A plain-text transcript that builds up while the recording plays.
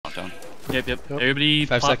Yep. Everybody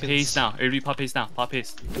 5 pop seconds. pace now. Everybody pop pace now. Pop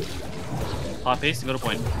pace. Pop pace and go to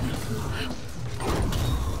point.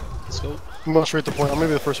 Let's go. I'm going straight to point. I'm gonna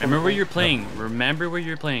be the first one. Remember where you're playing. Remember where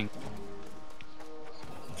you're playing.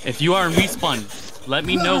 If you are in respawn, let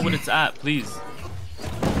me know what it's at, please.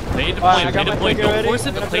 Play to point. Play to point. Don't force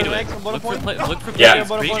it, but play to it. Look for play. Look for Yeah.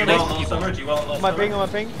 plays. Break people. On my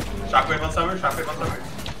ping. Shockwave on summer.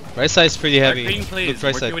 Right side's pretty heavy. Creating plays. Look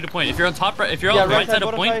right Work side. your way to point. If you're on top right, if you're on the right side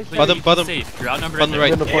of point, please Bottom. be safe. You're outnumbered. Bottom right.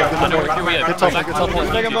 Get in the point. Get in the Work point. your way up. Get Go top back point. to Get top point.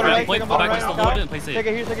 point. You're on point. Go back just a little bit and play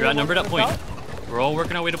safe. You're outnumbered at point. We're all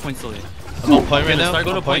working our way to point slowly. I'm on point right now. Start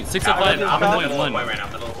going to point. 6 of 5. I'm on point 1. Right now,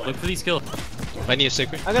 middle of point. Look for these kills. I need a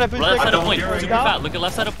secret. I'm gonna push Left side of don't point. care. Super fat. Look at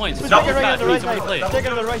left side of point. Super Take it right fat. on the right Please don't play. side. Take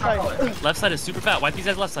it on the right side. Left side is super fat. Wipe these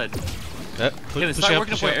guys left side. Yeah, Okay, let's start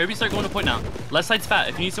working to point. Everybody start going to point now. Left side's fat.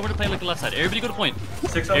 If you need somewhere to play, look at left side. Everybody go to point.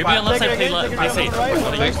 605. Everybody on left side Take it play again, play take it safe.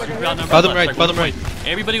 again. You're super outnumbered. Bottom Left right, side, bottom go to point.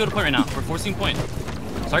 Everybody go to point right now. We're forcing point.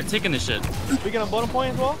 Start taking this shit. We can on bottom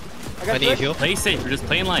point as well. I need a heal. Play safe. You're just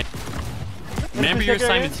playing life. Remember your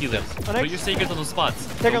assignments, healers. Put Next. your sacreds on those spots.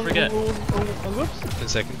 Take Don't on forget. whoops. 10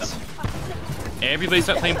 seconds. Everybody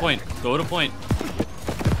start playing point. Go to point.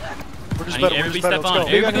 We're just I need better. We're everybody just better. step Let's on. go.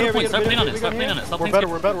 Everybody go to We point. got Start here, playing on we it. got Start playing on here. it. Stop We're playing better.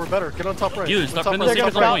 We're better. Get on top right. Healers, start Top putting those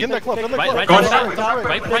right. sacreds on point. Get in that club. Get in that Right club. Go side. straight, go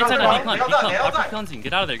Right straight. side on Held decline. on. After cleansing.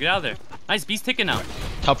 Get out of there. Nice, beast ticking now.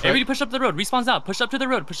 Top right. Everybody push up to the road. Respawns out. Push up to the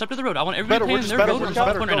road. I want everybody Better, playing we're their just better, road. we're We're just top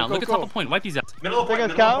better. point right now. Go, Look at go, top go. of point. Wipe these out. Middle of point. Take a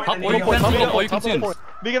Middle of scout. point. and Top then point. you go. Middle of all you Top of the consume. point.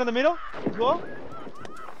 Begin in the middle. As well.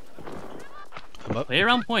 I'm up. Play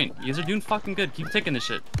around point. You guys are doing fucking good. Keep taking this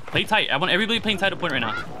shit. Play tight. I want everybody playing tight to point right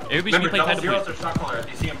now. Everybody should be Remember, playing tight double to zeros point. or shot caller.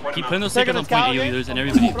 If you see him, point Keep him putting out. those sacreds on point, A leaders and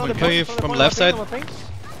everybody. From the Coming in point, from the left point, side. on my ping.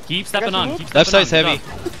 Keep stepping on. Keep Left stepping side's on. heavy.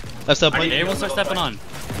 Good Left side job. point. Everyone start stepping on.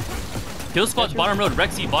 Kill squad's bottom road.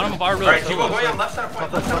 Rexy, bottom of our road. Alright, Hugo, going on left side of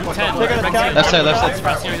point. Left side of point. 10. Take it on Rexy. scout. Left side, left side.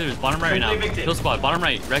 Pressing our leaders. Bottom right now. Kill squad. Bottom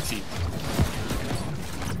right. Rexy.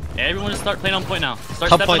 Everyone just start playing on point now. Start Top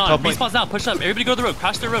stepping point, on. top point. Respawns now. Push up. Everybody go to the road.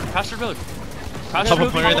 Crash the road. Crash the road. Crash Top the of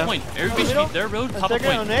road. point right Top now. point. Everybody should be their road. Top of Second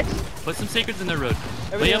on point. next. Put some sacreds in their road.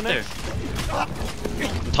 Play Everything up on there.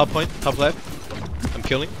 next. Top point. Top left. I'm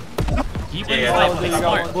killing. Keep playing Yeah, life. yeah. Play Yeah.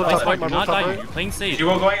 smart. Yeah. Play Yeah. smart. Do Yeah. not die. Yeah. You're playing safe.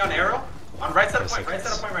 Hugo going on arrow. On right side of point. Right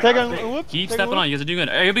side of point right Take now. on Big. whoops. Keep Take stepping whoop. on. You guys are doing good.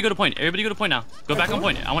 Everybody go to point. Everybody go to point now. Go back on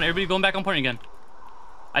point. I want everybody going back on point again.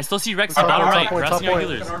 I still see Rexy Top bottom point, right. top point, Harassing top our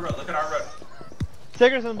point. healers. Look at our road.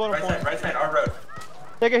 Seconds on bottom point. Right side, our road.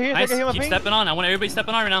 Take it here. Nice. Take it here. My Keep ping. stepping on. I want everybody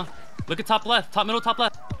stepping on right now. Look at top left. Top middle. Top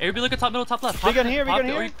left. Everybody look at top middle. Top left. We got here, we Pop got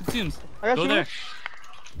it or here. you consumes. I got Go you. there.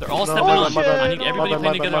 They're all No, stepping my on. bad, my bad. I need everybody My bad, playing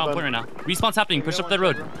my together bad, on my point right bad. now. Respawn's happening. Push up the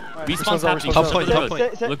road. Respawn's Respawn's out, happening. respawn's Push up out. the Top road.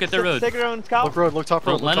 point. Look at their road. Take it on scout. Look road. Look top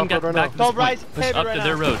road. Don't let them Look get top road back right to now. this Top right, point. Push heavy up right to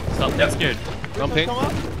their now. road. Stop being scared. I'm ping. Come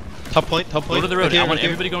up. Top point. Top point. Go to the road. Right here, I want right here.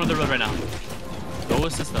 everybody going to the road right now. Go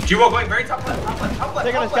assist them. Hugo going very top left. Top left. Top left.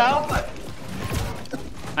 Take on Top a left. scout. Top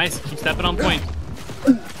left. Nice. Keep stepping on point.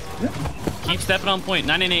 Keep stepping on point.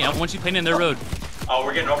 998. I want you playing in their road. Oh,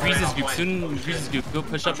 we're getting over. Grease's right goop. now, Soon Grease's goop. Go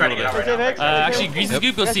push I'm up a trying to little get bit. out right now. Actually, Grease's Yep.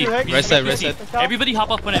 goop, go see. Right Grease's side, goop, right go see. side. Everybody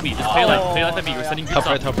hop up on that beat. Just play life. Play life that beat. We're setting groups Top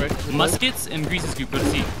right. up. Top right. Muskets and Grease's goop. Go to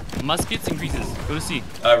C. Muskets and Greases. Go to C.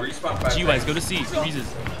 Respawn 5 GUIs. Go to C.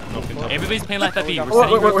 Greases. Everybody's playing life that beat. We're Wait,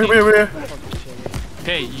 setting wait, wait, groups. wait, wait.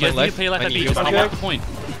 Okay, you guys need to life. play life I that need beat. you. Just hop Okay. off the point.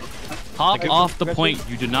 Hop off the point.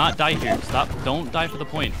 You do not die here. Stop. Don't die for the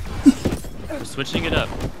point. We're switching it up.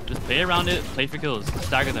 Just play around it. Play for kills.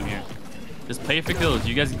 Stagger them here. Just play for kills.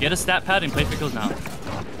 You guys get a stat pad and play for kills now.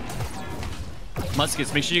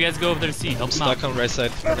 Muskets, make sure you guys go over there to C. Help them out. Stuck on right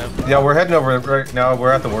side for now. Yeah, we're heading over right now.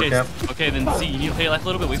 We're at the work Okay, camp. okay, then C, you need to play your life a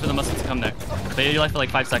little bit. Wait for the muskets to come there. Play your life for like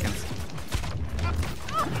 5 seconds.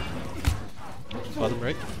 Bottom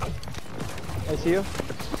right. I see you.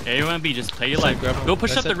 Everyone B, just play your So life. grab 'em. Go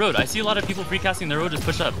push That's up the it. road. I see a lot of people precasting their road. Just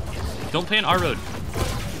push up. Don't play on our road.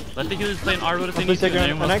 Let the healers play on our road if they I'll need to, take and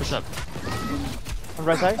your everyone else push next. up. On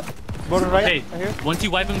right side. Bottom right. Hey, Right here. once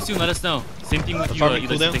you wipe them soon, let us know. Same thing with you, Farming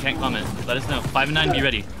Elias, if cooldown. they can't comment. Let us know. 5 and 9, be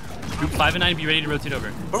ready. Group 5 and 9, be ready to rotate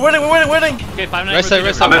over. We're winning, we're winning, winning! Okay, 5 and 9, Right side, rotate right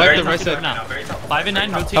over. side, I'm at wipe very the top right left side. right now, very top left. 5 and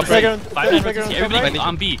 9, rotate Top right. right. 5 and 9, rotate. Second, Everybody top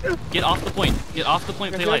on B. Get off the point. Get off the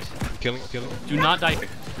point, play life. Killing. Killing. Do not die here.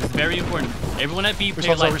 This is very important. Everyone at B, play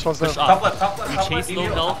Response life. down, response Push down. Top off. left. Top left. We Top chase left. low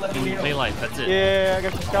Top health left. and we play life. That's it. Yeah, I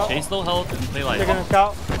got your scout. Chase low health and play life. Taking a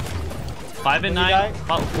scout. 5 and 9,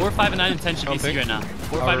 4, 5 and 9 and 10 should be Okay. C right now.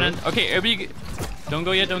 4, 5 and 9. Okay, everybody, don't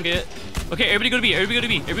go yet, don't get it. Okay, everybody go to B, everybody go to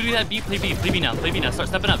B. Everybody at B, play B, play B now, play B now. Start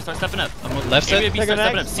stepping up, start stepping up. Left side? Everybody at B, Take start a stepping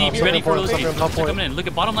up. next. C, be Top ready for point, those top B's. point, top They're point. coming in. Look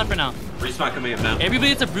at bottom left right now. Respawn coming up now. Everybody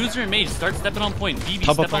that's a Bruiser and Mage, start stepping on point. BB,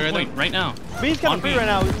 Top step up on right point now. right now. B's kind On of free B. right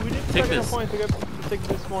now. We need to Take take this. a point to take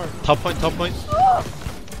this more. Top point. Top point.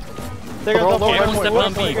 Take it on top. Okay, everyone step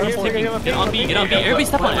on B. Take it here, Get on B. Get on B. Everybody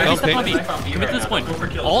step on. Everybody step on B. Commit to this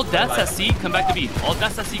point. All deaths at C, come back to B. All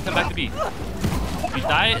deaths at C, come back to B. If you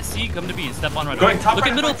die at C, come to B and step on right away. Look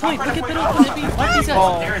at middle point. Look at middle point at B. Wipe these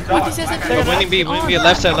guys. Wipe these guys at B. Winning B, winning B.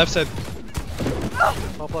 Left side, left side.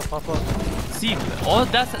 Pop left. C. All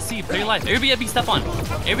deaths at C. Play your life. Everybody at B, step on.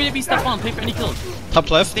 Everybody at B, step on. Play for any kills. Top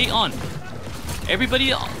left. Stay on.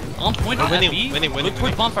 Everybody on point at B. Winning. Look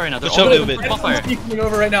towards bonfire right now. They're Push all up a little looking bit. towards bonfire. Coming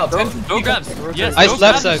over right now. Go grabs. Yes. Ice go left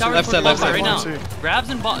grabs and side, shower left towards side, left bonfire side. right now. Grabs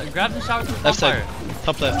and shower towards Left bonfire. side.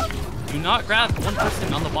 Top left. Do not grab one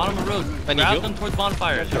person on the bottom of the road. I need Grab you. them towards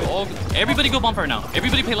bonfire. They're all. Everybody go bonfire now.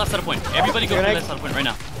 Everybody play left side of point. Everybody go play left side of point right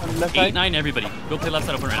now. Left 8, side. 9, everybody. Go play left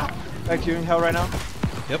side of point right now. Back to you in hell right now.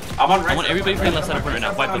 I'm on right. I want everybody playing left side of point right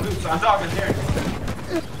now. Wipe them. I'm dogging here.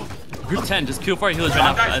 Group 10, just kill for our healers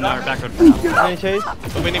right now in our back road for now. Getting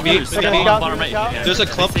chased. Winning B. Healers, Winning step on B. bottom right. Yeah. There's a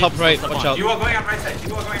clump top right. Watch out. You are going on right side.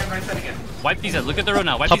 You are going on right side again. Wipe these guys. Look at the road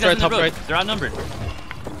now. Wipe Top these guys right, on the top road. right. They're outnumbered.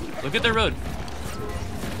 Look at their road.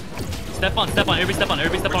 Step on. Everybody step on.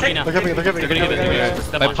 Everybody step on me now. They're giving it. They're gonna give it. They're gonna give it.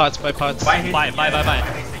 Step By on. pots, by pots.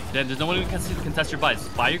 Buy. Then there's no one who can contest your buys.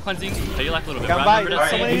 Buy your cleansing, play your life a little bit. Got Round buy. number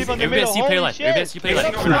There's to so many C. people in the Everybody middle. see play Holy life. shit. Everybody see play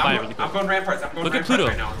life. I'm Buy really quick. going ramparts. I'm going Look at ramparts Pluto.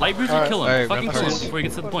 right now. Light Bruiser, Alright. kill him. Alright, Fucking kill him ramparts. before he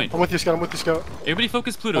gets to the point. I'm with you, Scott. Everybody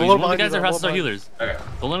focus Pluto. I'm He's low one of the behind guys you, that I'm has low our behind healers. Okay.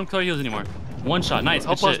 Don't let him kill our healers anymore. One shot. Nice.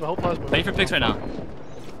 Good Hold shit. plasma. Play for picks right now.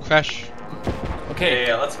 Crash. Okay.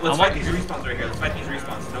 Yeah. Let's I fight want these respawns right here. Let's fight these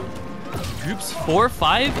respawns. Nope. groups 4,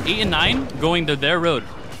 5, 8, and 9 going to their road.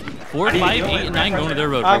 4, I need 5, to 8, go and in. 9 going to their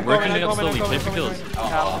road. I'm We're coming, working I'm up coming, slowly. I'm Play for coming,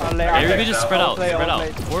 kills. Everybody just spread out. I'll Spread out.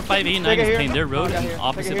 play. 4, 5, 8, and 9 Take it is here. playing their road Take it here.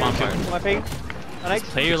 opposite Take it here. bonfire. My ping. Alex.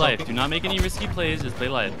 Play your life. Do not make any risky plays. Just play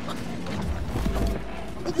live.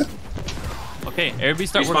 Okay, everybody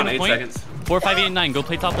start Respawn working the 8 point. seconds. 4, 5, 8, and 9. Go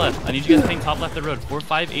play top left. I need you guys playing top left of the road. 4,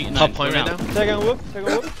 5, 8, and 9. Top point Go right now. now. Second whoop.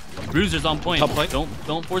 Bruiser's on point. Top point.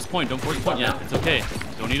 Don't force point. Don't force point yet. It's okay.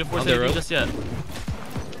 Don't need to force On their anything road. just yet.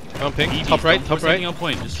 On ping. BBs, Top right, don't top force anything right. on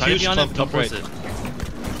point. Just try to Huge be on clump, it. Don't top force right. it.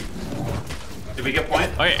 Did we get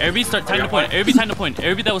point? Alright, everybody start time to point. Everybody time to point.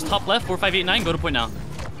 Everybody that was top left, 4, 5, 8, 9, go to point now.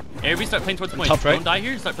 Everybody start playing towards point. Top right. Don't die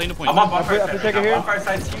here, start playing to point. I'm on bonfire I'll side. take it Right here. now. Bonfire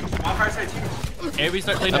side's huge. Bonfire side's huge. Everybody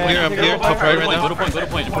start playing to I'm point. here, I'm here. Top right right Go now. to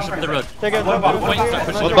point, and push up the road. Take it. One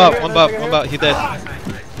bot. He dead.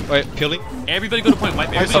 Wait, killing. Everybody go to point. Wipe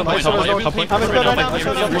everybody Top on point, point. top Everybody top play point. point right now. Wipe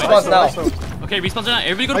everybody on Respawn point. now. Okay, respawns are now.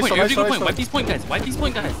 Everybody go to point. Everybody go to point. Nice. Wipe these point guys. Wipe these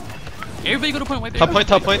point guys. Everybody go to point. Wipe Top point,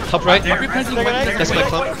 top right. Wipe your cleansing. Wipe your That's my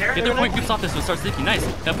cleansing. clump. Get their point groups off this one. Start sticking. Nice.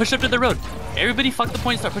 Now push up to the road. Everybody fuck the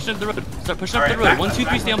point. Start pushing up the road. Start pushing up the road. 1, 2,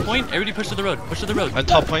 3. Stay on point. Everybody push to the road. Push to the road. And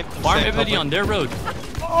top point. Farm Stay, everybody top on point. their road.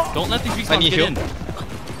 Don't let these I respawns need get heal. in.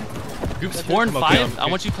 Groups 4 and I'm okay, 5, I'm I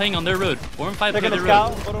okay. want you playing on their road. 4 and 5 play Taking their the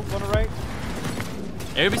road. scout. Bottom right.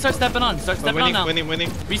 Everybody start stepping on. Start stepping on now. Winning.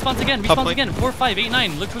 Respawns again. Top Respawns point. again. 4, 5, 8,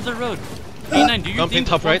 9. Look towards the road. 8, 9. Do your Jumping thing.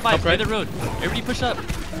 top 4, right, 5. top Play right. the road. Everybody push up.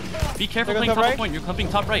 Be careful Take playing on top top of point. You're clumping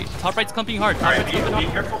top right. Top right's clumping hard. Top Alright, right's clumping be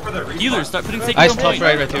hard. careful for the respawn. Healers, start putting sacred Ice on top point.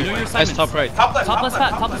 right Know your here. Ice assignments. top right. Top left. Top left fat.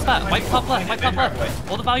 Top left fat. Wipe top left. Wipe top left.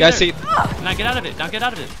 Hold the value Yeah, I there. see. Now get out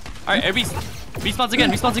of it. Alright, everybody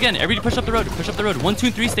respawns again. Everybody push up the road. Push up the road. 1, 2,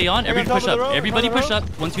 3. Stay on. Everybody push up. Everybody push up.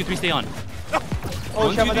 1, 2, 3. Stay on.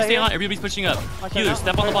 1, 2, 3. Stay on. Everybody's pushing up. Healers,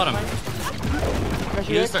 step on the bottom.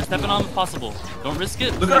 Healers, start stepping on if possible. Don't risk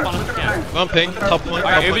it. Step on if you can. One ping. Top point.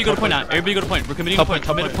 Alright, everybody go to point now. Everybody go to point. We're committing to Top point.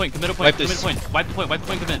 point, Commit to top point. Commit to point. Wipe Commit this. to point. Wipe the point. Wipe the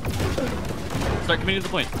point. Commit. Start committing to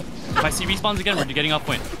the point. If I see respawns again, we're getting off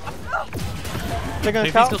point. Taking Play the free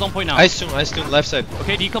scout. skills on point now. Ice tune, left side.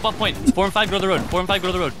 Okay, decouple off point. 4 and 5 go to the road. 4 and 5 go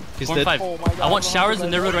to the road. He's 4 and dead. 5. Oh my God, I want I'm showers on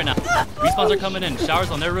in their road right now. Respawns are coming in.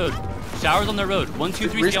 Showers on their road. Showers on their road. 1, 2,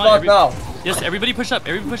 3. Stay on. Respawn now. Yes, everybody push up.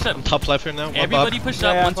 Everybody push up. Top left here now. One Everybody bot. push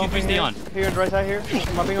up. 1, 2, 3. Stay on. Here and right side here.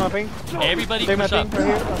 My ping. Everybody Take my push up. ping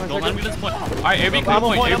right here. Don't let me this point. Alright, everybody I'm clear on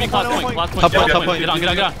point. point, Everybody I'm class on point. point. Class point. Top Get point, on, top point. Get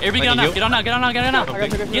on. Everybody get on now. Get on now. Get on now. Get on now.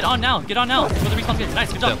 Get on now. Get on now. Before the respawn gets.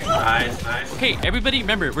 Nice. Good job. Nice. Okay, everybody,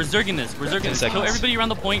 remember, we're zerging this. We're zerging this. Kill seconds. everybody around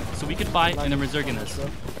the point so we can fight, and then we're zerging this.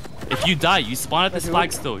 If you die, you spawn at this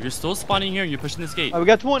flag still. You're still spawning here, and you're pushing this gate. We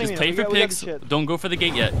got 20 Just minutes. play for We got picks. the shit. Don't go for the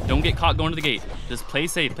gate yet. Don't get caught going to the gate. Just play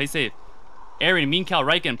safe. Play safe. Aaron, Mean Cal,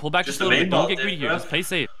 Riken, pull back just a little bit. Don't get greedy here. Just play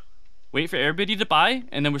safe. Wait for everybody to buy,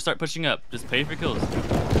 and then we'll start pushing up. Just play for kills.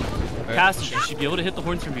 Casters, you should be able to hit the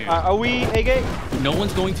horns from here. Are we A gate? No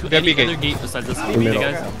one's going to Yeah, any big gate. other gate besides this one. Okay,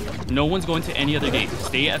 guys? No one's going to any other gate.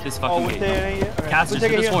 Stay at this fucking We gate. stay in A. Casters,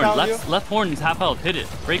 hit this horn. Left horn is half health. Hit it.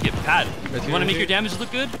 Break it. Pad. Right You want to make here. your damage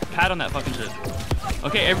look good? Pad on that fucking shit.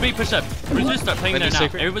 Okay, everybody push up. Bruiser, start playing there Ready, now.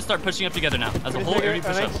 sacred? Everybody start pushing up together now. As a whole, Sacred, everybody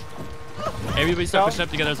push nice. up. Everybody start pushing up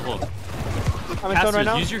together as a whole. I'm in stone right Casters,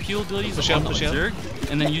 now. use your heal abilities Push on up, the push up. Zerg,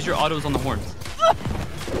 and then use your autos on the horns.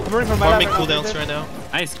 I'm running from my Farming left. cooldowns right now.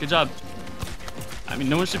 Nice, good job. I mean,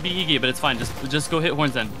 no one should be E-gate, but it's fine. Just go hit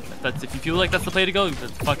horns then. If you feel like that's the play to go,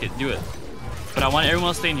 fuck it, do it. But I want everyone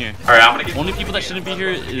else staying here. Alright, I'm gonna get. Only people that shouldn't be here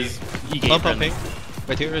is E-gate. Bump pumping.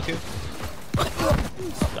 Right here, right here.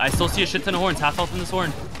 I still see a shit ton of horns. Half health in this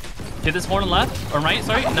horn. Hit this horn on left, or right,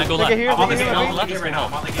 sorry, and then go left. Take it here, I'm on the take it gate. here. On the left is right full now.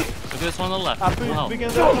 I'm health. on the gate. Look at this one on the left. After Full health. speaking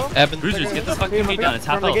of the Evan. Bruisers, get this fucking gate down. It's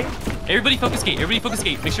half health. Everybody focus gate. Everybody focus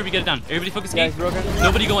gate. Make sure we get it down. Everybody focus Yeah, gate. he's broken.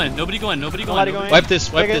 Nobody go in. Nobody go in. Nobody go Nobody in. go in. Wipe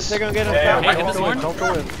this, wipe this. They're gonna get him. Yeah, Okay, hit this Don't horn.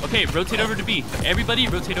 go in. Okay, rotate over to B. Everybody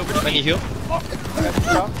rotate over to Can you B. heal?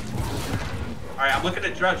 Alright, I'm looking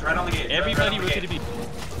at Drudge right on the gate. Everybody right on the rotate to B.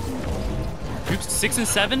 Groups 6 and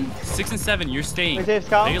 7. 6 and 7. You're staying. Wait, save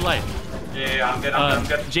Scout. Stay alive. Yeah, I'm good. I'm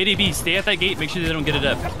good. JDB, stay at that gate. Make sure they don't get it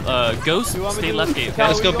up. Ghost, You want me stay to- left gate. Scout,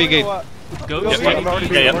 Let's go we big going gate. or what? Go. Yep, Stay I'm already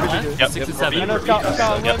left, beat, I'm left, already beat. 6 and I 7. know Scout,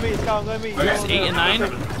 Scout, go me, Scout, go me. Groups 8 and 9.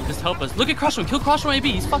 Just help us. Look at Crosswing. Kill Crosswing AB.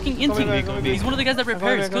 He's fucking inting. Come here. He's one of the guys that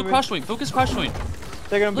repairs. Kill Crosswing. Focus Crosswing.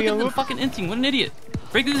 They're gonna Look be at on them loop. fucking inting. What an idiot.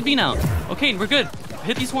 Break this B now. Okay, we're good.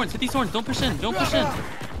 Hit these horns. Hit these horns. Don't push in. Don't push in.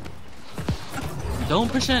 Don't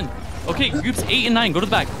push in. Okay, groups 8 and 9. Go to the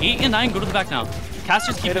back. 8 and 9. Go to the back now.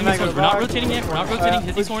 Casters keep hitting these horns. We're not rotating yet. We're not rotating.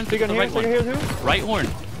 Hit these horns. Hit the right one. Right horn.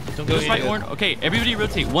 Don't go Just right horn. Okay, everybody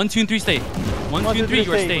rotate. 1, 2, and 3 stay. 1, 2, and 3.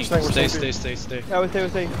 You are staying. Stay. Yeah, we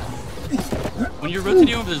stay. When you're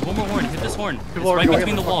rotating over, there's one more horn. Hit this horn. It's People are right going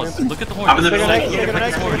between the in. walls. Look at the horn. I'm in the It's middle. right Take it here.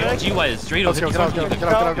 next, Horn. take it next. GY is straight Let's over. go, Hit get these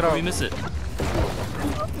out, horns. get out, get out, get out. We miss it.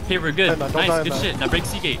 Okay, we're good. Don't die Nice, on good that. shit. Now break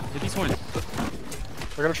Seagate. Hit these horns.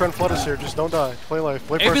 They're gonna try and flood us here. Just don't die. Play life.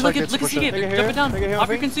 Wait for our Everybody side look gates at to push Seagate. in. Take it Jump it down. here, take it here, Pop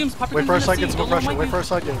your okay? consumes. Pop your Wait for our consumes. side at gates C. to go Don't let pressure. them Wait for our wipe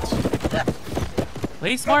side gates. you.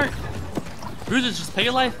 Play smart. Bruisers, just play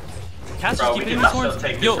your life. Casters Bro, keep we hitting can these horns. still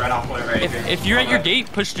take this Yo, right off point right here. if you're at your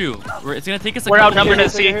gate, push through. It's gonna take us a We're couple outnumbered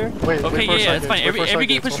minutes. at C. Wait, Okay, wait for our yeah, side that's fine. gates. Wait for our Every side gate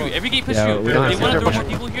gates. push through. Hold on. Every gate push Yeah, through. we If don't they have want to to throw push. more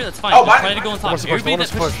people here, that's fine. Oh, Just why- try to go on top. What's the push? Everybody that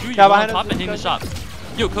What's the pushes push? through, you Yeah, go on behind top us, and hit the push. shops.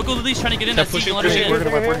 Yo, Coco Lily's trying to get in Keep at C. pushing, Don't let her pushing. get We're in.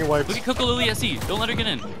 gonna wipe. We're gonna wipe. Look at Coco Lily at C. Don't let her get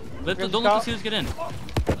in. Good Don't let the stop. Seals get in.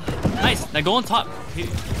 Nice. Now go on top. Tell them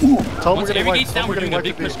we're Once getting every wiped. gate's Tell down, them we're we're doing a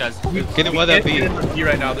getting big push, wiped. guys. Getting what that be? B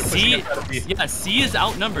right now. They're pushing C, it out of B. yeah, C is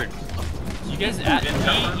outnumbered. You guys at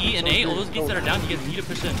B, E, and A, all those gates that are down, you guys need to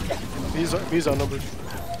push in. B's outnumbered.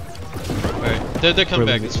 Alright, they're coming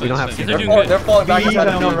back. It's We fine. don't it's have You fine. guys are doing They're good. falling back He's inside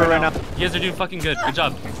the outnumbered right now. You guys are doing fucking good. Good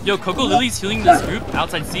job. Yo, Coco Lily's healing this group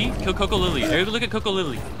outside C. Kill Coco Lily. Everybody look at Coco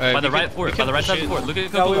Lily. Alright, By the we right can- fort. we By the can right side of push the it. fort. Look at Yeah,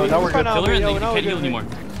 Coco Lily. now we're good. Kill her and then you Now we're can't heal good. anymore.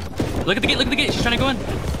 Look at the gate. Look at the gate. She's trying to go in.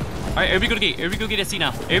 Alright, everybody go to gate. Everybody go gate at C now.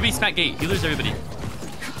 Everybody smack gate. Healers everybody.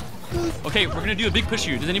 Okay, we're gonna do a big push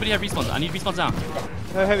here. Does anybody have respawns? I need respawns now.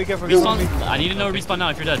 Hey, be careful. Respawns. I need to know a respawn now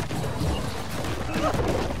if you're dead.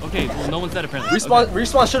 Okay, well, no one's dead apparently.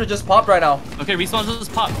 Respawn should have just popped right now. Okay, respawns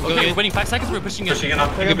just pop. Okay, Okay. we're waiting 5 seconds. We're pushing it. Pushing it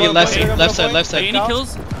up. It could be left side, left side, left Hey, side. any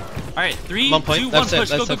kills? Alright, 3, 2, 1, 1 point, left side, push.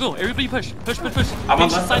 Go, left go, side. go. Everybody push. Push. I'm on Finish the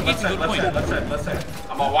left side side, gates left and go side, to left point. side, left side, left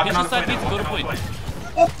side. I'm all walking Finish on the the side point. gates and go to I'm point. walking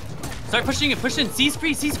on the point. Start pushing it. Push in. C's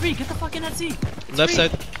free. C's free. Get the fuck in at C. It's Left free.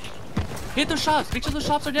 side. Hit those shops. Make sure those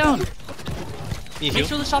shops are down. You Make heal.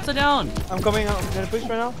 sure the shops are down. I'm coming. I'm gonna push right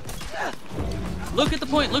now. Look at the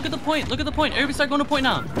point. Look at the point. Look at the point. Everybody start going to point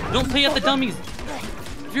now. Don't play at the dummies.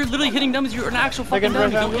 If you're literally hitting dummies, you're an actual fucking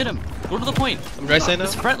dummy. Don't hit him. Go to the point. I'm right side now.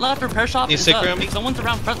 This front left repair shop You is sick up. around me? If someone's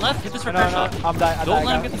around front left, hit this No, repair no, shop. I'm dying. Don't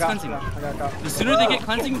let him get this cleansing. I got. The sooner they get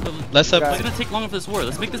cleansing, the Left side. it's gonna take longer for this war.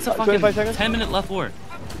 Let's make this a 25 fucking seconds? 10-minute left war.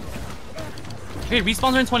 Okay,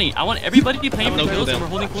 respawns are in 20. I want everybody to be playing No for kills, cooldown. and we're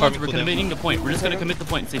holding Farming cooldowns. We're cooldown. committing the point. We're just gonna commit the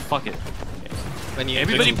point and say fuck it. I need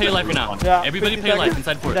Everybody play life right now. Yeah, Everybody 50 play life seconds.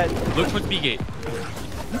 inside fort. Dead. Look towards B gate.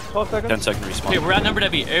 12 seconds. 10 second respawn. Okay, we're outnumbered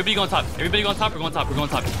at B. Everybody go on top. Everybody go on top. We're going top. We're going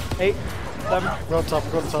top. 8, 7, We're on top.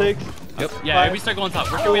 We're on top. 6, Yeah, Five, everybody start going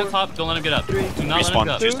top. We're gonna be on top. Don't let him get up. Three. Do not let him Respawn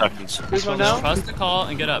get up. 2 seconds. This one now. Trust the call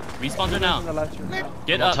and get up. Respawns are On now. the last one.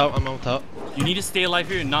 Get I'm on up. top. I'm on top. You need to stay alive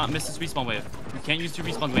here and not miss this respawn wave. You can't use 2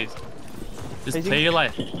 respawn waves. Just Facing? play your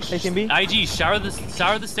life. Facing B. IG, shower the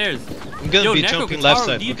stairs. I'm gonna Yo, be Necro, jumping left Kataro,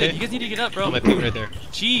 side. Diva, Okay. you guys need to get up, bro. On my ping right there.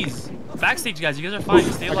 Jeez. Backstage, guys. You guys are fine.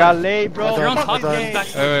 Stay I got alive. laid, bro. You're on top. Alright, Both alright.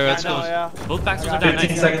 backstage. Alright, let's I know, go. yeah. Both backstage are got down. 15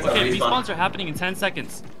 Nice. seconds Okay, till respawn. respawns are happening in 10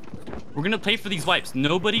 seconds. We're gonna play for these wipes.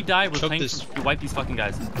 Nobody die. We're Choke playing this. to wipe these fucking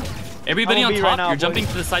guys. Everybody I'm on on B top, right now, you're boys. jumping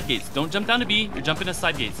to the side gates. Don't jump down to B. You're jumping to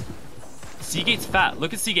side gates. C gate's fat.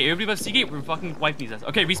 Look at C gate. Everybody above C gate. We're fucking wiping these guys.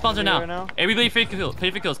 Okay, respawns are B right now. now. Everybody play for kills.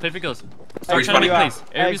 Play for kills. Play for kills. Start Respawning trying to make you plays. out.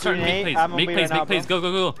 Everybody Hey, start to make Green plays. eight, I'm on Make B plays. right now, Make plays. Go,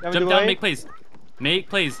 go, go. me Jump do down. A? Make plays. Make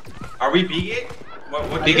plays. Are we B gate?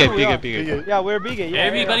 What Big gate? gate, big gate, big gate. Yeah, we're big gate. Yeah,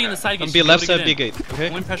 Everybody yeah. in the side I'm gates. be should left able to side, get big in. gate. Okay.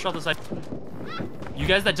 Point pressure off the side. You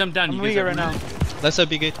guys that jump down, I'm you big guys right now. Left side,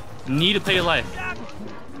 big gate. need to play your life.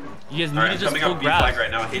 You guys need Alright, to just coming full up B flag grab.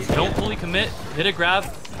 right now. I hate Don't fully commit. Hit a grab.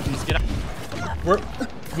 And just get out.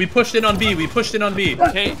 We pushed in on B. We pushed in on B.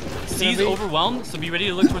 Okay, C's overwhelmed, so be ready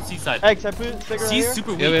to look towards C side. X, I put sticker right C's here.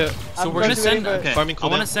 super weak, Yeah, so I'm we're gonna going to send. A, but- Okay, Farming I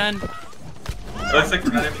wanna cooldown. send. Looks like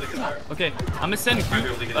we're not able to get there. Okay, I'm gonna send group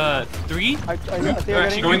 3. I think Or I'm actually,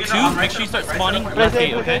 getting. Going group in 2. on Make right sure you side, start right spawning side. left Right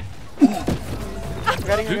gate. side,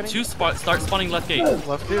 Okay. Group 2 start spawning left gate.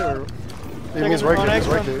 Left here. Or... He means right here. He's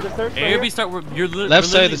right here. Everybody start. You're Left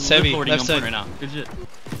side literally is heavy, lip-lording left on side. point right now. Good shit.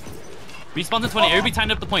 Respawns in 20. Everybody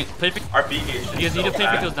tighten up the point. Play for. Our B gauge is You guys need to so play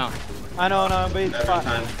for bad. kills now. I know, but it's Every fine.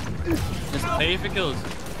 time. Just play for kills.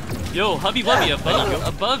 Yo, Hubby Bubby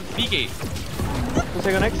above B gate. 2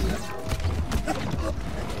 seconds X.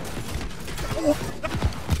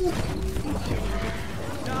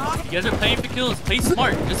 You guys are playing for kills. Play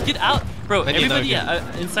smart. Just get out, bro. I need Everybody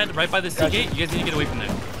another inside, right by the C gate. You guys need to get away from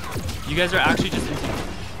there. You guys are actually just.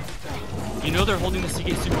 You know they're holding the C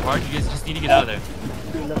gate super hard. You guys just need to get out of there.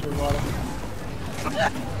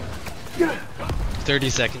 30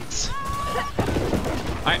 seconds.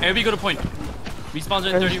 Alright, everybody go to point. Respawns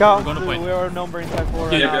are in 30. Scout, We're going to point. we are numbering type 4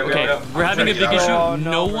 right Dude, now. okay, we're having a big Oh, issue. no,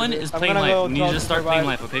 No we're one good. is I'm playing gonna life. go We need to top just start survive. playing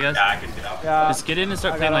life, okay, guys? Yeah, I can get out. Yeah. Just get in and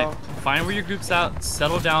start I playing got life. Find where your group's out,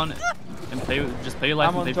 settle down, and play. Just play your life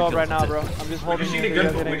I'm and on play for top kills. right now, That's bro. it. I'm just We holding just you. need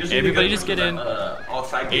a good. We just need Everybody a good just get in. all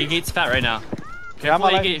side A gates. gate's fat right now. I'm Careful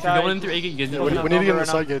on A gate. If you're left going in side. through A gate, you guys need We to need to get in the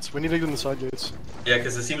side gates. We need to get in the side gates. Yeah,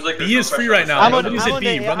 because it seems like B is free right now. I'm on- Nobody's I'm at on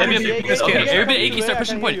B. the- Run I'm the on B. the- You guys Okay, can't. everybody A Yeah, gate start I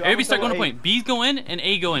pushing can point. hear you. Everybody I'm start going to on point. B's go in and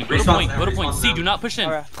A go in. Go to Respawn point. now, Go to point. respawn C now. do not push in.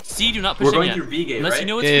 Okay. C do not push We're in going yet. through B gate, Unless you right?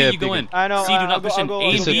 know it's Yeah, free, yeah, you go B in. I know, C do I'll not go- push in. I'll go A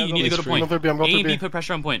and on B B. you need to go to I'm point. going through B. I'm A going and through B B. put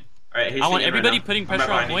pressure on point. Alright, I want everybody putting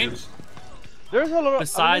pressure on point. There's a lot of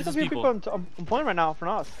Besides a these few people. people on point right now for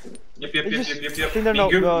us. Yep. It's just- Yep. I think they're not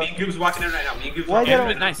good. Me and Goob's walking in right now. Me and Goob's Why walking they in don't-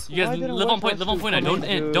 right now. Nice. You guys Why didn't live on watch point. us Live on do point. Don't something,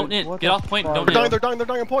 in. dude? Don't in. What Get the off point. fuck? Don't They're dying. in. They're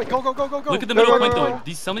dying on point. Go. Look at the middle Go, point go, though.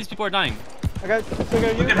 go. Some of these people are dying. I got sticker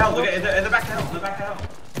you. Look at hell. Look at in the back of hell. In the back of hell.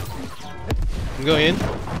 I'm going in.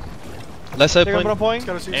 Left side Sticker point. on point.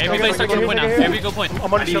 Everybody start going to point now. Everybody go point.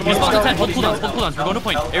 I'm on Respawn to 10. Hold cooldowns. Hold cooldowns. We're going to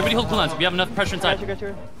point. Everybody hold cooldowns. We have enough pressure inside. Got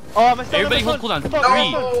you. Oh, I'm a sticker. Everybody hold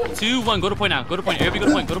cooldowns. 3, 2, 1. Go to point now. Go to point. Everybody go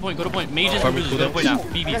to point. Go to point. Go to point. Mages and bruisers. Go to point now.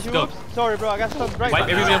 BBs. Go. Sorry, bro. I got stuck right. Wipe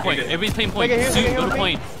everybody on point. Everybody's playing point. Take it here, Suit. Go to take it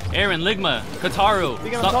point. Aaron, Ligma, Kataro.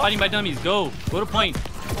 Big on Stop top. fighting by dummies. Go. Go to point.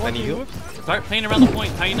 I need you. Start playing around the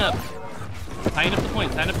point. Tighten up. Tighten up the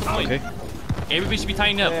point. Tighten up the point. Okay. Everybody should be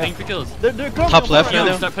tightening up. Yeah. Playing for kills. They're Top left Yo,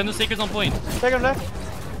 right now. start putting the Sakers on point. Second left.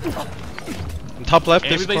 Top left.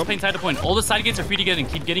 There's Everybody's clump. playing side to point. All the side gates are free to get in.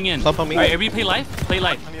 Keep getting in. Clump on me. Alright, everybody play life. Play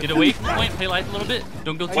life. Get away from the point. Play life a little bit.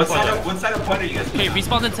 Don't go too What far side down. of point are you guys? Okay,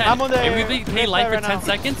 respawn in 10. I'm on the Everybody play left life side for right 10 now.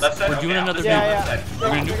 seconds. Left side? We're doing Okay, another Yeah, group. yeah.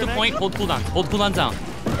 We're gonna nuke the point. Hold cooldowns. Hold cooldowns down.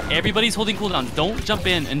 Everybody's holding cooldowns. Don't jump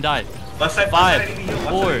in and die. Left side. 5, I need to heal.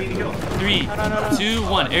 4, Left side, I need to heal. 3, No. 2,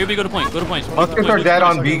 1. Everybody go to point. Go to point. Muskets are dead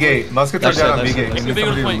on B gate. Muskets are Left dead side, on B left gate. side. We need Everybody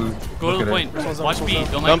go to somebody point. to Go to look the at it. point. Watch B.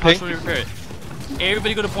 Don't let Dumping. Ashwin repair it.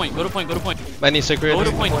 Everybody go to point. Go to point. Go to point. I need secret. Go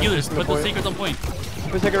to point. Healers. Put those Sakers on point.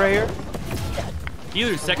 Put sticker right here.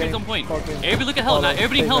 Healers, seconds on point. Okay. Everybody look at hell now.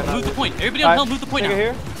 Everybody in hell, move the point. Everybody on Alright, hell, move the point take now.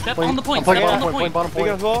 it here. Step Playing- on the point. I'm playing Step on bottom the point. point.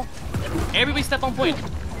 Playing bottom Big point. as well. Everybody step on point.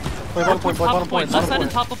 Play bottom point. Play Top bottom of point. point. Left side Bottom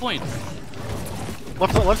and point. top of point.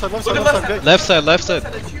 Left side. Left Look side. at Left side. Left side.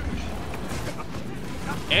 Left side.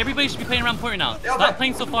 Everybody should be playing around point right now. Yeah, Stop but-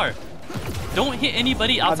 playing so far. Don't hit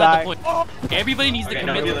anybody outside the point. Everybody needs to Okay,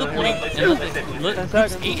 commit no, to the no, point no, and no, let no, no.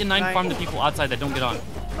 groups 8 and 9 farm the people outside that don't get on.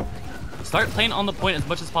 Start playing on the point as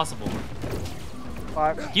much as possible.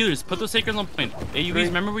 5. Healers, put those Sakers on point. AUVs,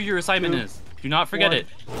 remember where your assignment is. Do not forget 1. it.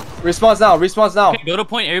 Response now. Response now. Okay, go to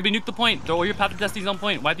point. Everybody nuke the point. Throw all your path of destinies on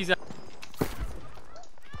point. Wipe these out.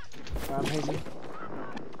 I'm hazy.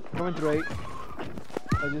 Coming through 8.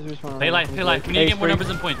 I just respawned. Play life, play life. We need to get more numbers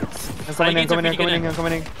in point. Side gates are free to get in. I'm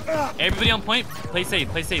coming in. Everybody on point, play safe,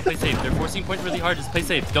 play safe, play safe. They're forcing point really hard, just play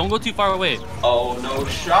safe. Don't go too far away. Oh, no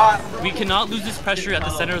shot. We cannot lose this pressure at the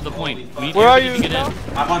center of the point. We need Where are everybody to you? get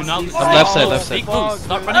in. I'm Do on not C lose. side. Left side, left Stay side. close.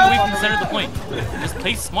 Stop running away from the center of the point. Just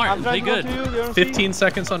play smart I'm and play trying to go good. to you. You don't see? 15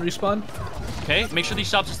 seconds on respawn. Okay, make sure these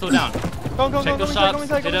shops are slowed down. Come Check those shops,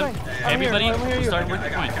 hit them. I'm Everybody, here. I'm here. start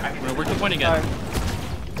working the point. We're gonna work the point again.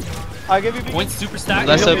 I give you. Point's super stacked.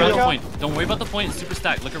 Left Don't side, worry about the left. point. Don't worry about the point. It's super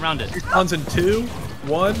stacked. Look around it. Spawns in 2,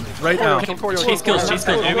 1, right now. Chase kills, chase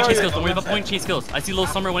kills. Everybody chase kills. Don't worry about point. Chase kills. I see Low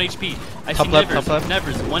Summer 1 HP. I see Top left, Nevers. top left.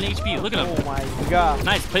 Nevers 1 HP. Look at him. Oh my god.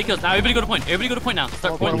 Nice, play kills. Now everybody go to point. Everybody go to point now.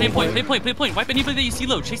 Start point, play point, play point, play point. Wipe anybody that you see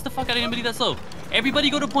low. Chase the fuck out of anybody that's low. Everybody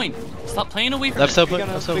go to point. Stop playing away from Left it. side Big point. on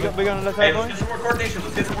Left the side point. big on the left Hey, side let's point. get some more coordination.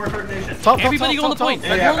 Let's get some more coordination. Top. Everybody go on the point.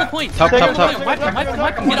 Start Yeah. on the point. Top, Start top, on the top. point. Wipe them, wipe them,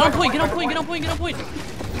 wipe them. Get on point, get on point, get on point, get on point.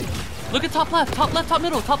 Look at top left, top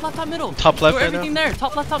middle, top left, top middle. Top left Throw right everything now. there,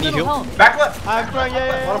 top left, top You middle, heal? hell. Back left. I'm trying,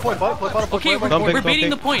 yeah. Bottom point, bottom point, bottom point. Okay, bottom point. we're baiting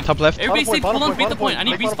the point. Top left. Everybody stay Bottom pull on, point, beat the bottom point. I need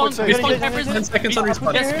point. Make bottom respawn, point respawn safe. campers. 10 seconds on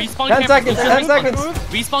respawn. Yes, respawn 10 campers. seconds, Look 10 towards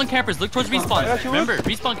seconds. respawn campers, look towards respawn. Remember,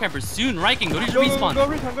 respawn campers. Soon, Riking, go to your Go respawn.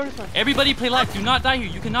 respawn. Everybody play life. Do not die here.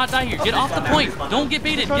 You cannot die here. Get off the point. Don't get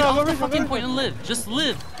baited. Get off the fucking point and live. Just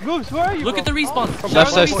live. Goose, where are you? Look at the respawns. Left Shout out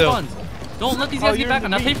side the still. respawns. Don't let these guys get you're back in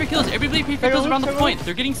on. the Now pay meat. for kills. Everybody pay for kills around the point.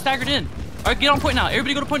 They're getting staggered in. Alright, get on point now.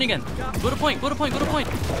 Everybody go to point again. Go to point. Go to point. Go to point.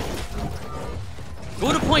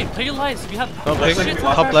 Go to point. Play your lives. You have Okay. shit.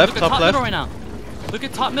 Top left, Look at top middle left. right now. Look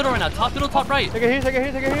at top middle right now. Top middle, top right. Take it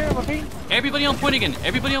here. I'm a ping. Everybody on point again.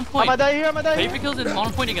 Everybody on I'm point. gonna die here. Pay for kills and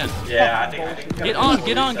on point again. Yeah, I think. Get on.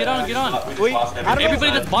 Get on. Get on. Get on. Wait, how do I-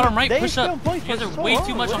 Everybody that's bottom right, They push still up. point You guys for are so way long.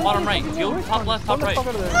 too much on bottom right. Go top left, top right.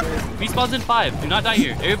 Respawn. Respawns in 5. Do not die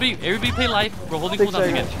here. Everybody play life. We're holding cooldowns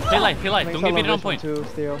again. Play life. Don't get baited on point.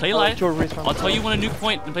 Play life. I'll tell you when a nuke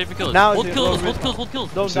point and play for kills. Now, Hold dude, kills. go Hold respawn. kills. Hold kills.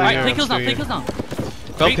 Don't Alright, die. play kills now. Still Play here. kills now.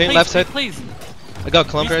 Go Great ping plays, left great side. plays. I got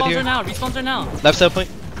clump right Respawns are here. now. Respawns are now. Left side point.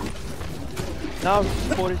 Now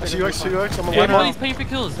 40 seconds. CUX, I'm gonna win Everybody's now. paying for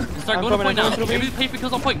kills. Start I'm going to coming, point I'm now. going through Everybody pay for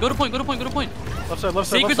kills on point. Go to point. Go to point. Go to point. Left side, left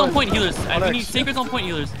side, Sacred's left on point, side. healers. On We X. need Sacred's on point,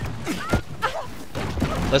 healers.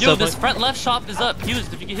 Left Yo, side this point. front left shop is up. Healers,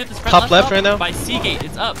 if you can hit this front Top left shop right now? by Seagate,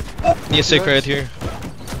 it's up. Need a sacred right here.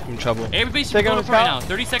 I'm in trouble. Everybody should Take go on to the point scout.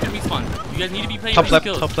 now. 30-second respawn. You guys need to be playing Top these left.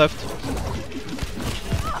 kills. Top left.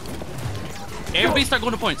 Everybody start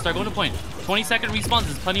going to point. Start going to point. 20-second respawns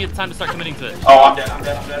is plenty of time to start committing to it. Oh, I'm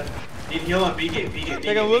dead. Need heal on B gate.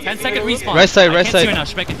 Take a look. 10-second respawn. Right side, I right can't see side. right now.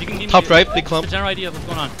 Shmek, if you can give me Top right, big a clump. general idea of what's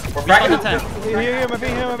going on. We're Respawns in fracking. 10. Here,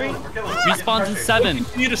 my ping. Respawns in 7.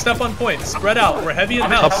 Continue to step on point. Spread out. We're heavy in Top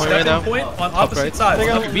house. point Step right now. on point on Top opposite right. sides. Take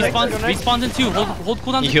a- Respawns in 2. Hold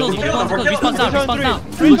cooldowns and You heal. kills. Hold cooldowns and kills. Respawns down. Respawns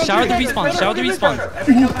down. Look, shower the respawns. Shower the respawns.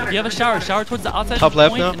 If you have a shower, shower towards the outside Top of the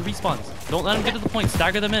left point now. and respawns. Don't let them get to the point.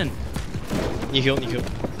 Stagger them in. You heal.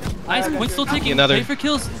 Nice. Point's still ticking. Another. Play for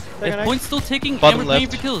kills. If an point's still ticking Bottom and we're playing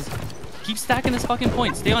left. for kills, keep stacking this fucking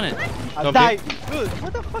point. Stay on it. I Don't died. Good.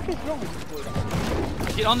 What the fuck is wrong with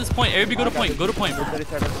you? Get on this point. Everybody go to point. Go to point. 30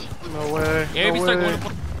 seconds. No way. Everybody No start way. going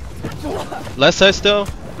Left to point. side still.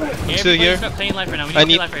 Everybody still here. start playing life right now. We I need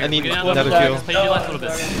need- to play life right I here. need We're getting another out of kill. Just play your life a little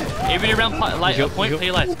bit. Everybody around Heal, point, heal.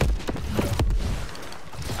 play life.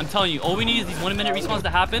 I'm telling you, all we need is these 1-minute respawns to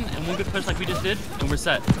happen and one good push like we just did, and we're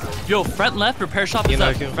set. Yo, front left repair shop is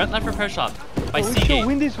Another up. kill. Front left repair shop by We should Seagate.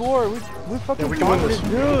 win this war. We fucking we can win farming this.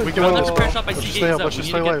 dude. We can Front win left this. repair shop by Let's just Seagate stay is up. up. Let's We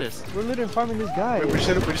just need to stay get live. this. We're literally farming this guy. We just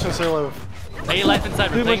didn't stay live. Play life inside.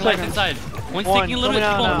 We're 3 playing more life seconds. inside. One's One. taking a little bit Coming too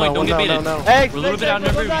out long now. point. Don't get No, baited. no. Hey, We're a little bit don't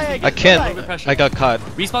outnumbered. die. I can't. Under pressure. I got caught.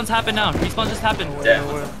 Respawns happen now. Respawns just happened. Yeah,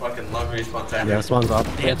 fucking love respawn time. Yeah, spawn's up.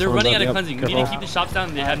 They're running out of cleansing. We need to keep the shops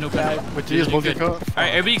down. They have no cleansing. But Diaz both get caught.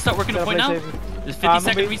 Alright, everybody start working to point now. There's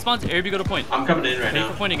 50-second respawns. Everybody go to point. I'm coming in right Play for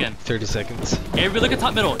now. point again. 30 seconds. Everybody look at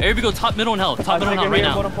top middle. Everybody go top middle and hell. Top middle and hell right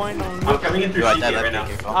now. I'm coming in through C gate right now.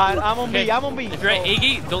 I'm on B. I'm on B. If you're at A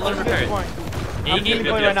gate, don't let them repair it. A I'm healing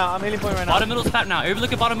gate. point right now. I'm healing point right now. Bottom middle's fat now. Everybody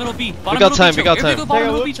look at bottom middle B. Bottom got middle time, B we choke. got Everybody time. go bottom Take a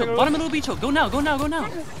middle look, B take a choke. look. Bottom middle B choke. Go now. Go now. Go now.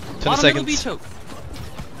 10 Bottom middle B seconds.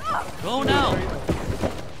 choke. Go now.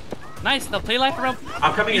 Nice. Now play life around.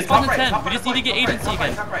 I'm coming in Respawn top in right. 10. Top We right, just need to get top right, agency top right,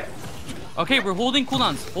 again. top right. Okay, we're holding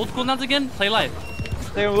cooldowns. Hold cooldowns again. Play life.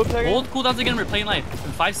 Take a look, take a Hold cooldowns again. We're playing life.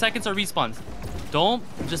 In 5 seconds are respawns. Don't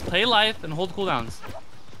just play life and hold cooldowns.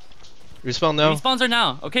 Respawn now. Respawns are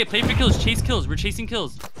now. Okay, play for kills. Chase kills. We're chasing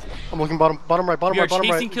kills. I'm looking bottom right, bottom We are right, bottom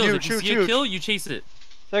chasing right. kills. Huge, If you huge, see a huge. kill, you chase it.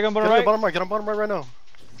 Second Get bottom on right. bottom right, get on bottom right now.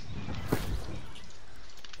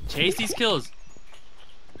 Chase these kills.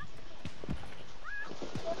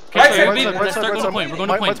 Right Okay, so side, everybody, right side, let's start right going to side. point. We're going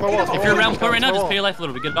to Mine's point. my wall. If you're around Mine's point right my now, just wall. play your life a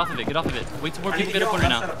little bit. Get off of it. Get off of it. Wait till more I need people to get a get point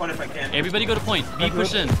on right left side now. of point if I can. Everybody go to point. Be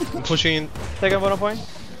push in. I'm pushing. Second bottom point.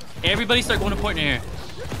 Everybody start going to point in here.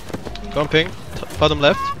 Go on ping. Bottom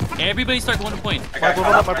left. Everybody start going to point. I got My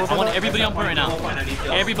caught up brother, right my I want brother. everybody on point right now. I need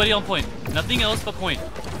heal. Everybody on point. Nothing else but point.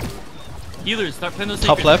 Healers, start playing those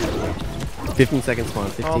Top sacred. left. 15 seconds spawn.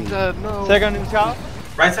 15. I'm dead, no. Second in scout.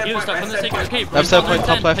 Right side Healers, point, start right playing those side sacred. point. Okay, Left side respawns point, on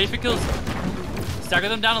top 10. left. Play for kills. Stagger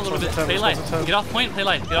them down a little bit. Respawn's on 10, Play life. respawn's on 10. Get off point, play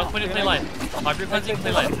life. Get off point and play life. Pop your cleansing,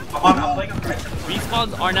 play life. I'm playing on the right side.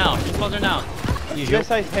 Respawns are now. Respawns are now. Left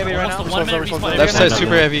side's heavy right Almost now. a 1 minute Respawn, respawn. Left side Everybody-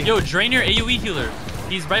 super heavy. Yo, drain your AoE healer.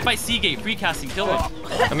 He's right by Seagate. Free casting. Kill him.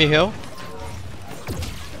 I'm your heal.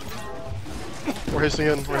 We're hasting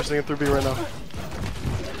in through B right now.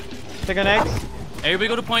 Second X. Everybody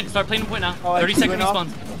go to point. Start playing point now. Oh, 30 second went off.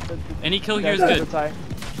 respawns. Any kill here is good.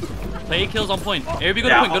 Play kills on point. Everybody go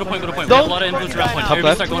to Yeah, point. Go to point. Go to point. We have a lot of Don't influence around point. fucking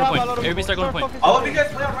Everybody die start going to point. Everybody start going to point. All of you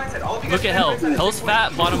guys play on right side. All of you guys Look play at on hell. right side. Hell's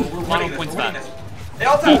fat. Bottom We're winning point's this, we're fat. winning this. They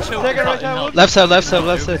all B touch. choke Second and right hell. side, Left side, left side,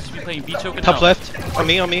 left Everybody side. should be playing B choke and Top hell. left. On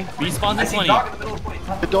me, on me. Respawns I in see 20. dog in the middle of the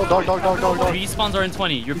point. Dog. Respawns are in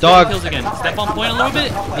 20. You're Dog. kills again. Step on point a little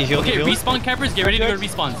bit. He healed, Okay, he healed. respawn campers, get ready to go to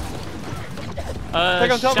respawns.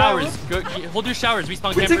 Second top Showers. Go, hold your showers,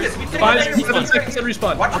 respawn We campers. take it. 7 seconds and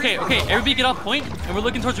respawn. Watch Okay, everybody get off point, and we're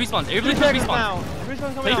looking towards respawns. Everybody 3 towards seconds respawns. now.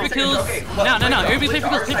 Respawn Play coming for out. kills. Now. Everybody play for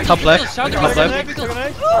kills. Play for Top kills. left. Shower the Top respawns. left. Play for kills.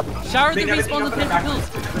 Next. Shower the respawns and play for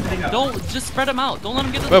kills. Don't just spread them out. Don't let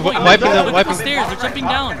them get to the Wait, point. wiping them, Look at the wiping. stairs. They're jumping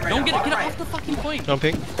down. Don't get off the fucking point.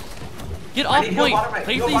 Jumping. Get off point.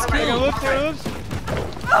 Play for these Take a kills. look, take a look.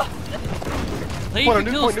 Play Point, for a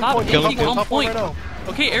new kills. point, new Stop point, Kill thinking him. on top point point. right now.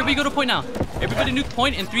 Okay, everybody go to point now. Everybody nuke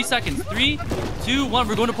point in 3 seconds. 3, 2, 1.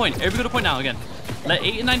 We're going to point. Everybody go to point now again. Let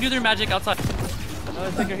 8 and 9 do their magic outside.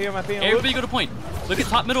 Another sticker here, my thing. Everybody go to point. Look at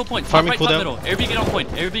top middle point. Top Farming right, top cooldown. middle. Everybody get on point.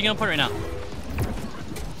 Everybody get on point right now.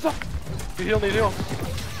 Need heal.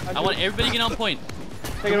 I want everybody to get on point.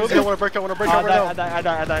 Take a look. I wanna break out right now. I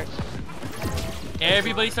die.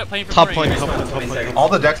 Everybody start playing for Top point. point, top point, top point. All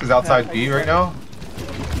the decks is outside B right now.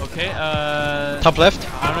 Okay, Top left.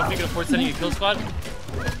 I don't know if we can afford sending a kill squad.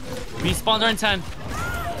 Respawns are in 10.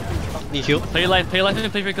 Need heal. Play life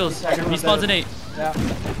and play for kills. Respawns in 8. Yeah.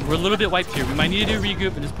 We're a little bit wiped here. We might need to do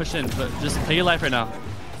regroup and just push in, but just play your life right now.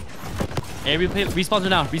 Everybody respawns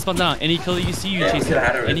are now. Any kill that you see, you chase it.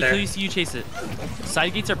 Any kill you see, you chase it.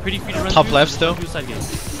 Side gates are pretty free to run Top through. left Just still. do side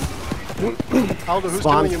gates. Aldo, who's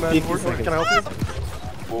killing you, man? Can I help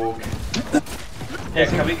you? Yeah,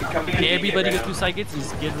 come Okay, everybody go through side gates and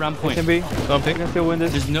just get around point. Can be. Jumping. We can still win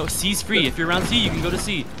this. There's no C's free. If you're around C, you can go to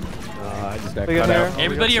C. Big up here.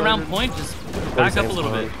 Everybody around point, just back up a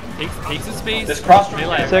little bit. Take some space. This cross Play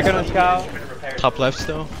life. Second on scout. Top left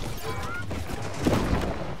still.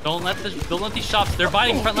 Don't let these shops. They're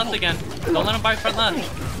buying front left again. Don't let them buy front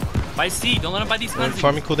left. Buy C. Don't let them buy these cleansings.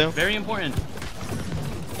 Farming cooldown. Very important.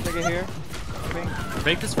 Take it here.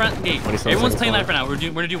 Break this front gate. Everyone's playing life right now. We're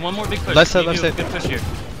gonna do one more big push. Left side, We need left to do a side. Good push here.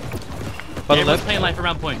 Bottom Everyone's left. playing life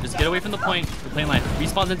around point. Just get away from the point. We're playing life.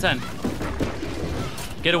 Respawns in 10.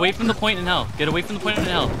 Get away from the point in hell. Get away from the point in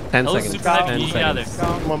hell. 10 Hell is seconds. super knife. 10 You need to get out of seconds.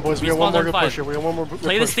 there. Come on, boys. We got Respawns one more are good five. push here. We got one more good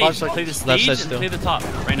Play the push. stage. 5 Play the seconds. Left stage side and still. play the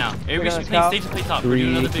top right now. Everybody should play Scout. stage and play top. We're doing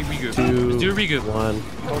another big regroup. Let's do a regroup. 1.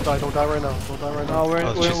 Don't die right now. Don't die right now. Oh,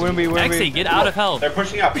 we're Jesus. in B. Exit, get out of hell. They're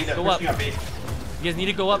pushing up B. They're Go up. pushing up B. You guys need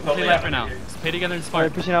to go up and play life right now. Just play together and We're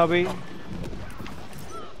spark. pushing out B.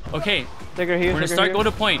 Okay, Take her here. we're gonna start going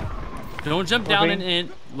to point. Don't jump down and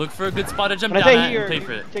in. Look for a good spot to jump When I down say at here, and play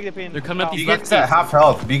for it. take the pin. They're coming up B these left gate's at gates. half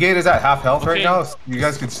health. B gate is at half health right Okay. now. So you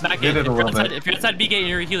guys could Smack hit it. it a little bit. If you're outside B gate and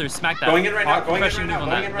you're a healer, smack that. Going in right now, Hard going in pressure right move now, on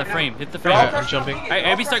going that. in The right frame. now. Hit the They're frame. all I'm crushing jumping. B. Alright,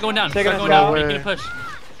 everybody start going down. Take Start it going down. down. Where? Making a push.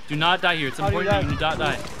 Do not die here. It's How do you important that you die? do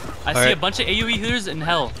not die. I see Alright. a bunch of AoE healers in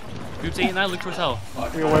hell. Groups 8 and 9, look towards hell.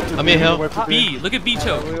 We went through I'm B, in we hell. went through B. B, look at B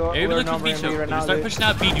choke. we're Everybody look for numbering B B choke. right When now, you start dude. pushing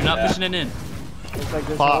out B, do not pushing it in. It's like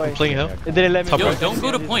this Fuck. way. I'm playing hell. It didn't let me. Top Yo, right. don't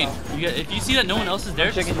go to point. If you see that no one else is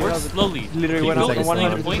there, just checking work you out. slowly. Literally If you went go up from instantly to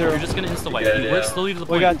 100 to point, 0. you're just gonna insta wipe. Yeah, You yeah. work slowly to the We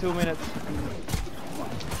point. got 2 minutes.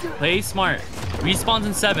 Play smart. Respawns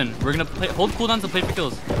in 7. We're gonna play. Hold cooldowns and play for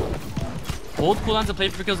kills. Hold cooldowns and play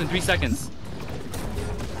for kills in 3 seconds.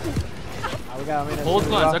 We got a minute. Hold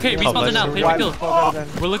cooldowns. Okay, Top respawns are left. now. Play for Wipe kills. the fuck out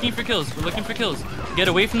of them. We're looking for kills. We're looking for kills. Get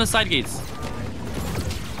away from the side gates.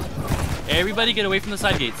 Everybody get away from the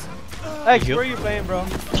side gates. Hey, Heal. where are you playing, bro?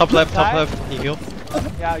 Top left, top Side? left. Need heal.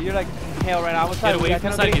 Yeah, you're like hell right now. What's Get up? away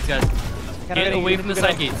from the side gates, guys. Get away from the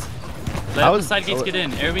side gates. Let the side gates get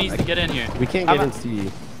in. Everybody needs to get in here. We can't get in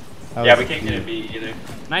C. Yeah, we can't get in B either.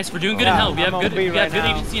 Nice, we're doing good Yeah, in hell. We I'm have on good, B we got right good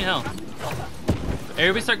now. agency in hell.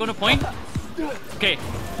 Everybody start going to point. Okay,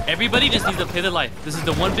 everybody just needs to play their life. This is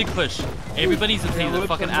the one big push. Everybody needs to play their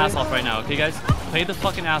fucking ass off right now, okay, guys? Play the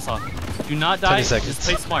fucking ass off. Do not die. 20 seconds. Just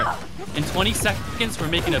play smart. In 20 seconds, we're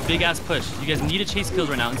making a big ass push. You guys need to chase kills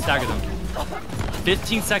right now and stagger them.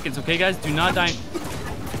 15 seconds, okay, guys? Do not die.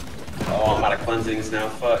 Oh, I'm out of cleansings now.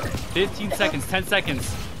 Fuck. 15 seconds, 10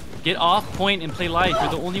 seconds. Get off point and play life.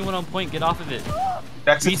 You're the only one on point. Get off of it.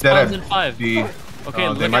 Decks is Respawns dead in at 5. B. Okay, They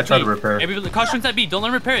look might at try B. to repair. Everybody, caution's at B. Don't let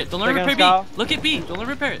him repair it. Don't let him Second repair B. scout. Look at B. Don't let him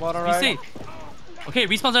repair it. Bottom Be right. safe. Okay,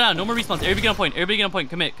 respawns are down. No more respawns. Everybody get on point. Everybody get on point.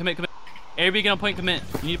 Commit. Everybody get on point. Commit.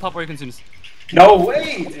 You need to pop all your consumes. No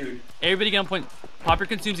way, dude. Everybody get on point. Pop your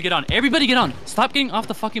consumes and get on. Everybody get on. Stop getting off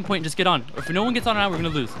the fucking point and just get on. Or if no one gets on now, we're gonna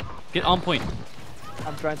lose. Get on point.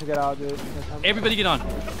 I'm trying to get out, dude. Everybody get on.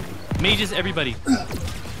 Mages, everybody.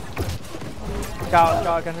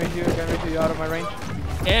 Scout, can reach you. You're out of my range.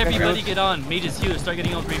 Everybody get on. Mages, healers, start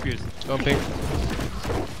getting on rapiers. Jumping.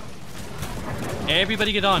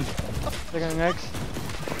 Everybody get on. Second next.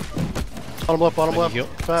 Bottom left, bottom Need left. heal.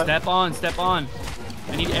 Fat. Step on.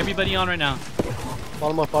 I need everybody on right now.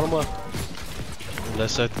 Bottom left, bottom left.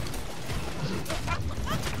 Left side.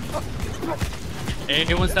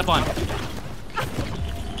 Hey, one step on.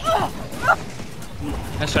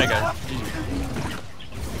 Nice try, guys. GG.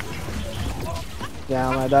 Yeah,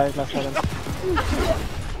 I died last second.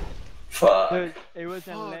 Fuck. Dude, it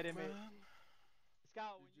wasn't letting me.